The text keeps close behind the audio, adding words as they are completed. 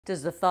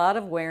Does the thought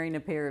of wearing a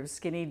pair of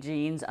skinny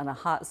jeans on a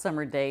hot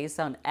summer day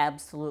sound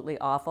absolutely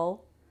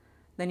awful?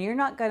 Then you're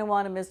not going to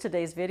want to miss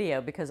today's video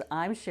because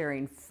I'm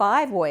sharing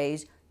 5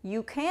 ways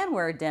you can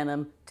wear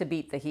denim to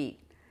beat the heat.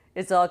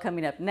 It's all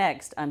coming up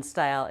next on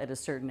Style at a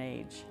Certain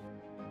Age.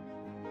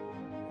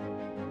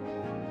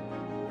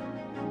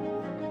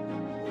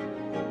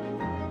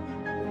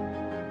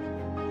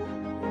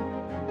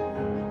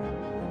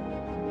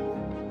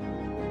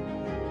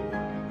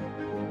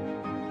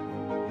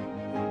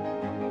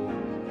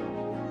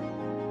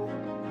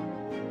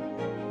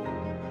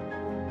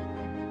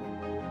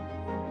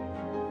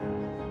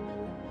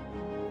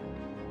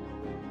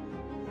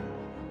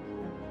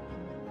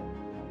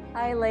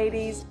 Hi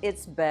ladies,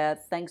 it's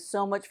Beth. Thanks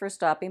so much for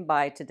stopping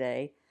by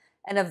today,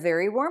 and a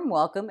very warm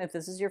welcome if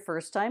this is your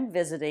first time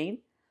visiting.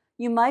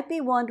 You might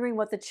be wondering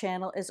what the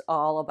channel is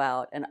all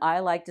about, and I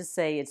like to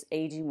say it's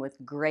aging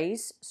with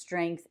grace,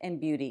 strength, and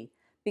beauty,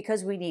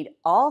 because we need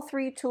all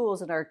 3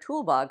 tools in our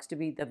toolbox to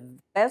be the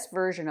best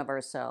version of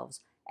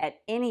ourselves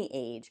at any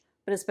age,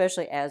 but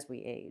especially as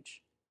we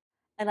age.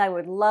 And I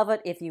would love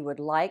it if you would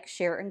like,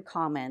 share, and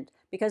comment,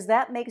 because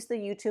that makes the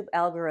YouTube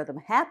algorithm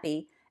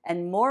happy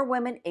and more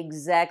women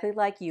exactly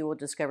like you will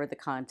discover the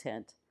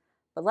content.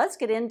 But let's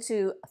get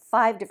into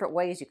 5 different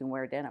ways you can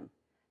wear denim.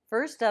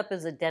 First up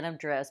is a denim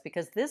dress,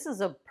 because this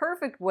is a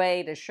perfect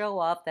way to show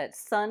off that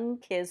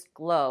sun-kissed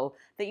glow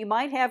that you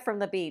might have from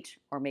the beach,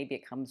 or maybe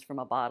it comes from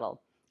a bottle.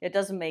 It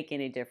doesn't make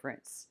any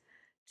difference.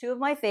 2 of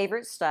my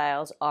favorite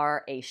styles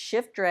are a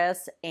shift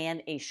dress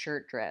and a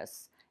shirt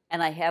dress,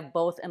 and I have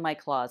both in my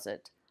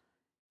closet.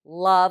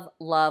 Love,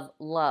 love,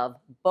 love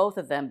both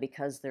of them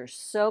because they're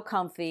so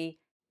comfy,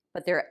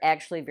 but they're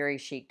actually very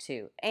chic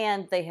too.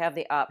 And they have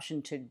the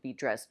option to be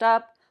dressed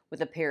up with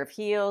a pair of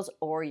heels,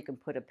 or you can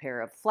put a pair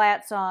of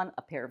flats on,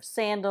 a pair of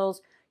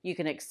sandals. You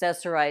can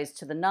accessorize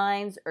to the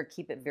nines or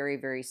keep it very,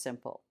 very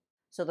simple.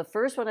 So the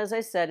first one, as I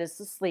said, is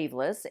the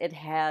sleeveless. It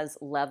has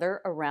leather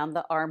around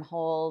the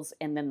armholes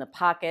and then the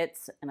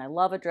pockets. And I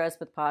love a dress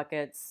with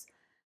pockets.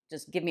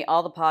 Just give me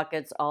all the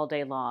pockets all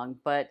day long.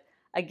 But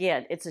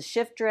again, it's a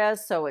shift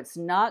dress, so it's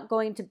not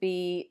going to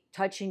be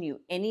touching you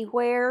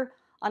anywhere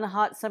on a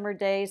hot summer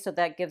day, so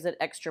that gives it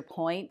extra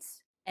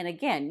points. And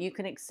again, you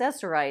can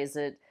accessorize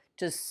it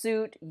to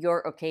suit your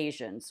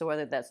occasion. So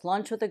whether that's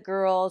lunch with the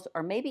girls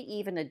or maybe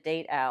even a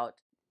date out,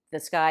 the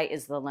sky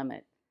is the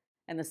limit.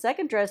 And the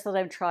second dress that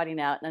I'm trotting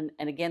out, and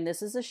again,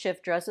 this is a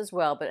shift dress as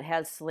well, but it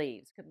has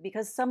sleeves,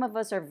 because some of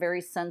us are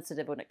very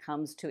sensitive when it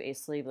comes to a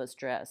sleeveless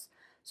dress.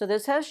 So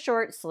this has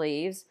short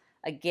sleeves.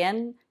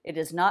 Again, it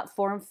is not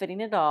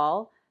form-fitting at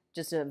all.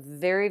 Just a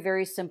very,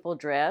 very simple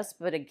dress,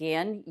 but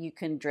again, you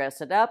can dress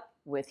it up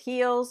with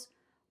heels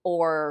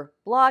or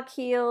block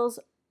heels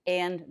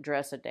and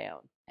dress it down.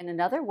 And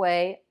another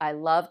way I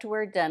love to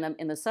wear denim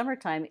in the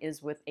summertime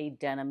is with a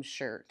denim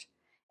shirt.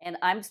 And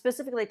I'm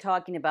specifically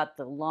talking about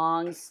the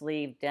long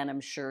sleeve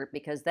denim shirt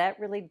because that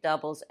really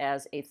doubles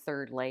as a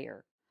 3rd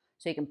layer.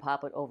 So you can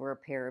pop it over a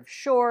pair of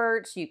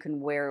shorts, you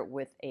can wear it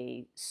with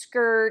a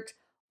skirt,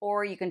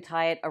 or you can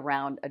tie it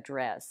around a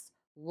dress.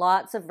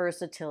 Lots of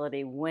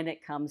versatility when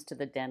it comes to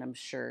the denim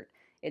shirt.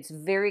 It's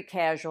very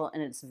casual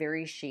and it's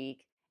very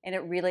chic, and it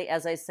really,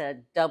 as I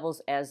said,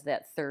 doubles as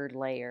that 3rd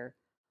layer.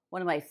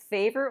 One of my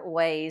favorite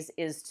ways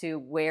is to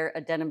wear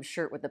a denim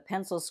shirt with a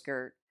pencil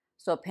skirt.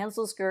 So a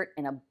pencil skirt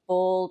in a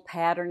bold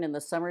pattern in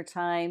the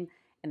summertime,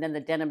 and then the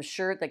denim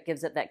shirt that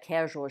gives it that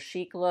casual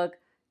chic look,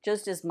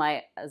 just is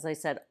my, as I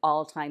said,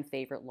 all-time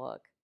favorite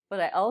look. But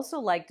I also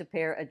like to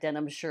pair a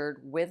denim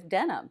shirt with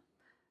denim.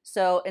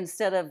 So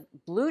instead of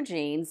blue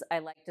jeans, I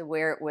like to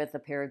wear it with a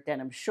pair of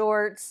denim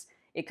shorts.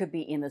 It could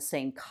be in the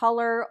same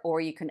color,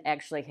 or you can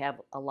actually have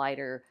a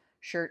lighter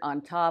shirt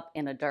on top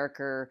and a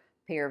darker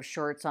pair of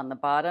shorts on the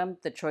bottom.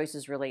 The choice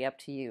is really up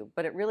to you.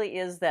 But it really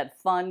is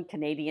that fun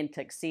Canadian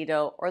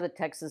tuxedo or the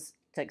Texas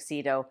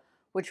tuxedo,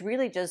 which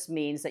really just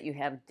means that you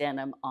have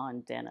denim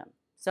on denim.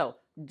 So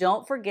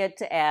don't forget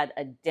to add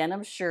a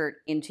denim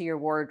shirt into your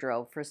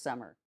wardrobe for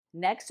summer.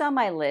 Next on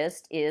my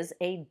list is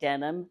a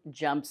denim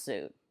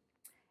jumpsuit.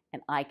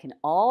 And I can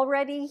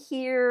already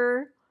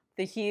hear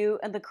the hue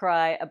and the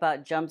cry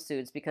about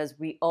jumpsuits because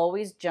we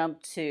always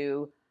jump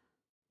to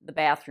the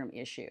bathroom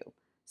issue.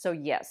 So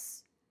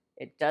yes,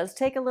 it does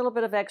take a little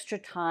bit of extra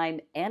time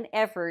and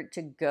effort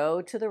to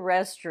go to the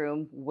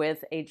restroom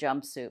with a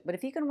jumpsuit. But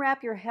if you can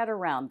wrap your head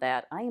around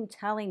that, I am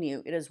telling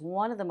you, it is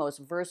one of the most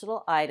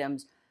versatile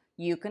items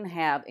you can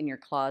have in your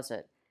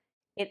closet.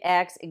 It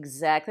acts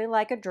exactly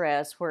like a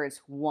dress where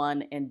it's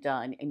one and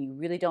done, and you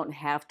really don't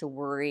have to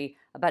worry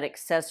about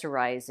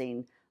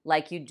accessorizing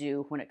like you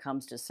do when it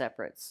comes to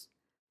separates.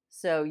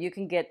 So you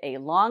can get a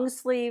long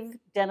sleeve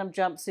denim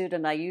jumpsuit,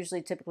 and I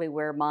usually typically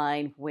wear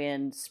mine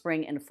when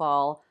spring and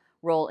fall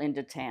roll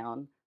into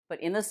town.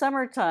 But in the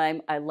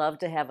summertime, I love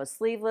to have a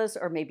sleeveless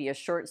or maybe a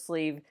short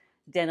sleeve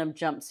denim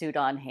jumpsuit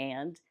on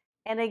hand.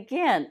 And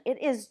again,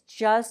 it is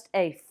just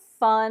a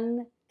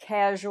fun,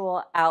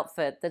 casual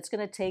outfit that's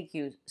going to take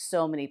you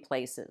so many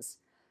places.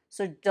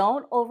 So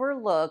don't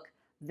overlook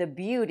the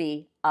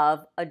beauty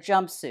of a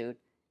jumpsuit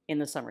in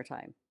the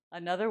summertime.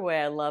 Another way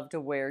I love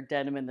to wear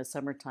denim in the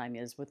summertime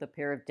is with a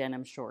pair of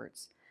denim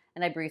shorts.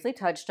 And I briefly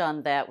touched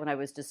on that when I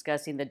was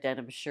discussing the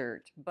denim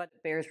shirt, but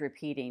it bears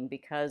repeating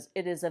because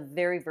it is a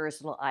very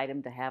versatile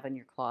item to have in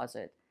your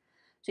closet.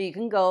 So you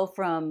can go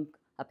from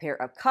a pair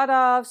of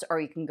cutoffs, or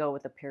you can go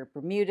with a pair of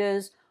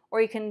Bermudas,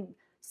 or you can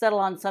settle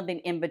on something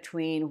in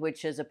between,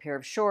 which is a pair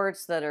of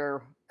shorts that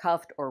are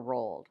cuffed or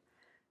rolled.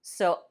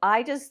 So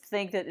I just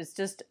think that it's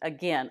just,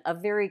 again, a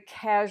very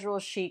casual,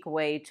 chic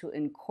way to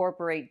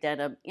incorporate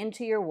denim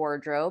into your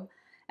wardrobe.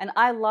 And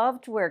I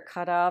love to wear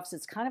cutoffs.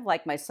 It's kind of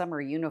like my summer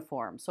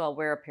uniform. So I'll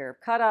wear a pair of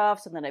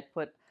cutoffs and then I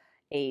put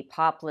a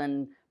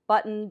poplin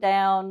button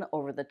down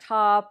over the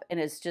top. And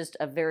it's just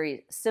a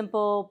very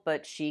simple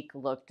but chic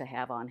look to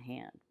have on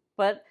hand.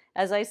 But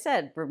as I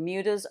said,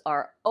 Bermudas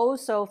are oh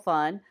so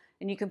fun.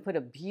 And you can put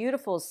a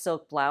beautiful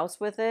silk blouse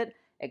with it,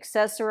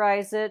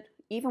 accessorize it,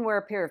 even wear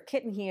a pair of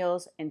kitten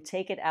heels and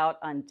take it out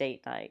on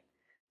date night.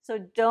 So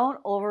don't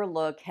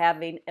overlook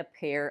having a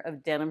pair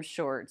of denim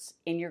shorts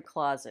in your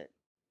closet.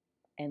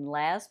 And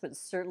last but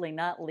certainly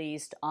not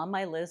least on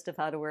my list of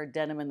how to wear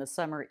denim in the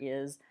summer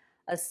is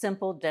a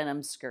simple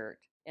denim skirt.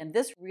 And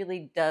this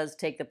really does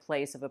take the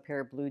place of a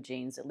pair of blue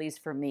jeans, at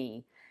least for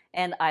me.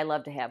 And I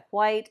love to have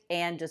white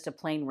and just a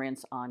plain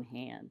rinse on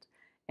hand.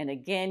 And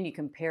again, you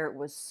can pair it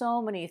with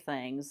so many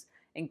things,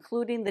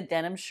 including the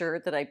denim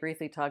shirt that I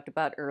briefly talked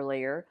about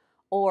earlier.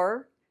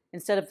 Or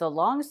instead of the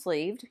long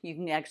sleeved, you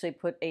can actually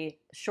put a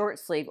short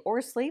sleeve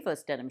or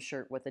sleeveless denim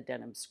shirt with a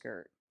denim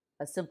skirt.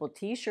 A simple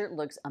t-shirt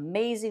looks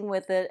amazing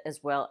with it,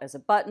 as well as a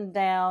button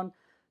down.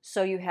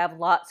 So you have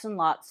lots and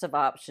lots of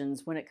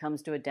options when it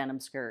comes to a denim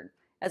skirt.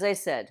 As I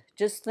said,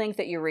 just think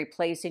that you're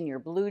replacing your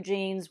blue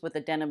jeans with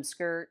a denim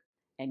skirt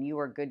and you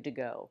are good to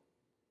go.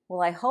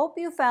 Well, I hope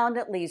you found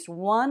at least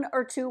one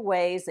or two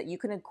ways that you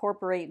can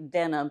incorporate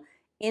denim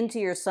into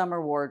your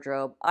summer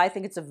wardrobe. I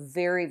think it's a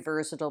very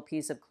versatile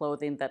piece of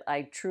clothing that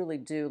I truly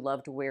do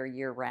love to wear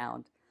year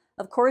round.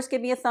 Of course,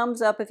 give me a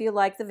thumbs up if you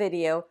like the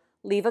video.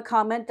 Leave a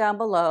comment down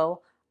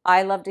below.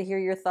 I love to hear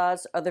your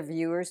thoughts. Other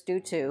viewers do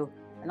too.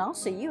 And I'll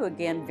see you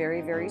again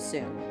very, very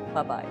soon.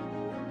 Bye-bye.